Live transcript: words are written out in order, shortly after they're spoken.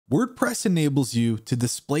WordPress enables you to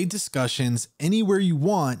display discussions anywhere you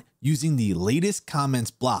want using the latest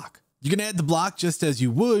comments block. You can add the block just as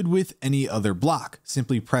you would with any other block.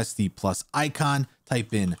 Simply press the plus icon,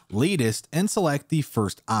 type in latest, and select the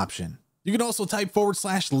first option. You can also type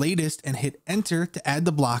 /latest and hit enter to add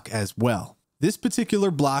the block as well. This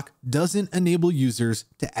particular block doesn't enable users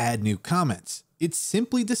to add new comments. It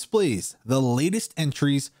simply displays the latest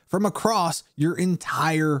entries from across your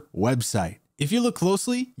entire website. If you look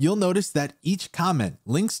closely, you'll notice that each comment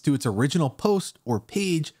links to its original post or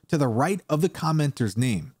page to the right of the commenter's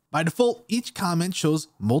name. By default, each comment shows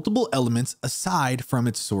multiple elements aside from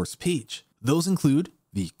its source page. Those include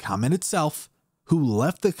the comment itself, who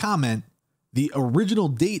left the comment, the original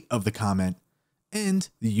date of the comment, and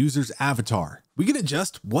the user's avatar. We can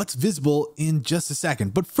adjust what's visible in just a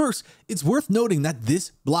second, but first, it's worth noting that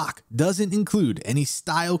this block doesn't include any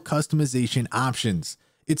style customization options.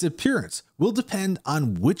 Its appearance will depend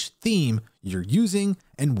on which theme you're using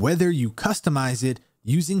and whether you customize it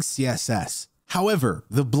using CSS. However,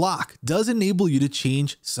 the block does enable you to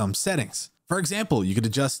change some settings. For example, you could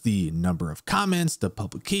adjust the number of comments, the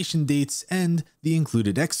publication dates, and the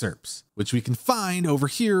included excerpts, which we can find over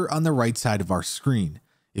here on the right side of our screen.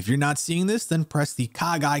 If you're not seeing this, then press the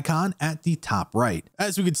cog icon at the top right.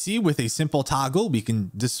 As we can see, with a simple toggle, we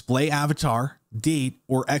can display avatar, date,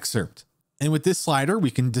 or excerpt. And with this slider, we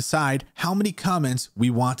can decide how many comments we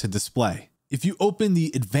want to display. If you open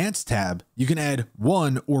the Advanced tab, you can add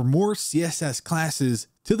one or more CSS classes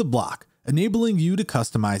to the block, enabling you to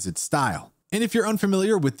customize its style. And if you're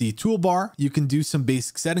unfamiliar with the toolbar, you can do some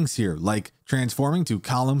basic settings here, like transforming to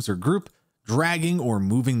columns or group, dragging or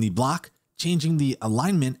moving the block, changing the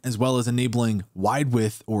alignment, as well as enabling wide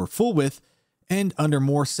width or full width. And under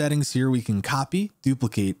more settings here, we can copy,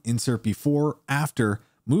 duplicate, insert before, after,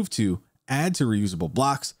 move to, add to reusable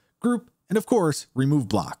blocks, group, and of course, remove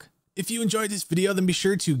block. If you enjoyed this video, then be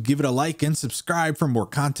sure to give it a like and subscribe for more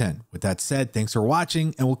content. With that said, thanks for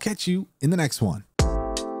watching, and we'll catch you in the next one.